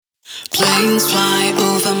Planes fly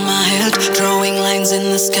over my head, drawing lines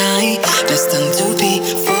in the sky, destined to be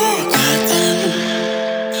forgotten.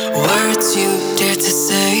 Words you dare to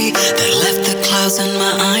say that left the clouds in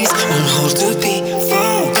my eyes, won't hold to be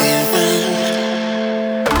forgiven.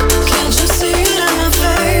 Can't you see it in my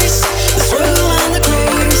face? The struggle and the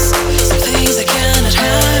grace, some things I cannot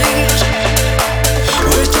hide.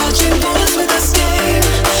 We're dodging bullets with escape,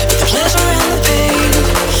 but the pleasure and the pain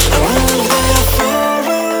are only there for a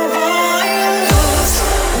while. 'Cause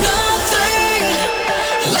nothing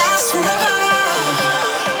lasts forever,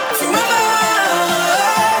 forever.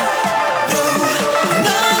 No,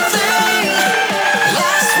 nothing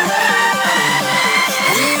lasts forever.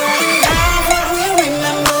 We only have what we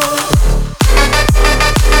remember.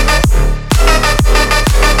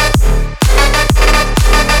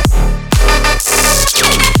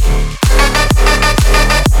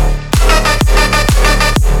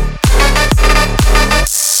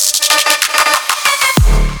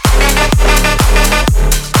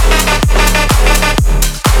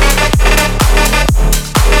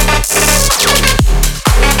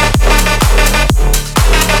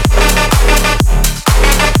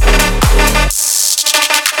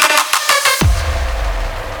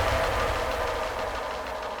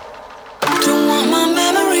 Don't want my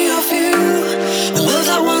memory of you. The love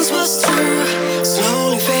that once was true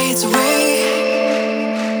slowly fades away.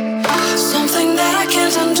 Something that I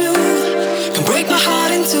can't undo can break my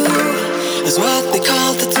heart in two. Is what they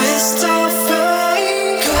call the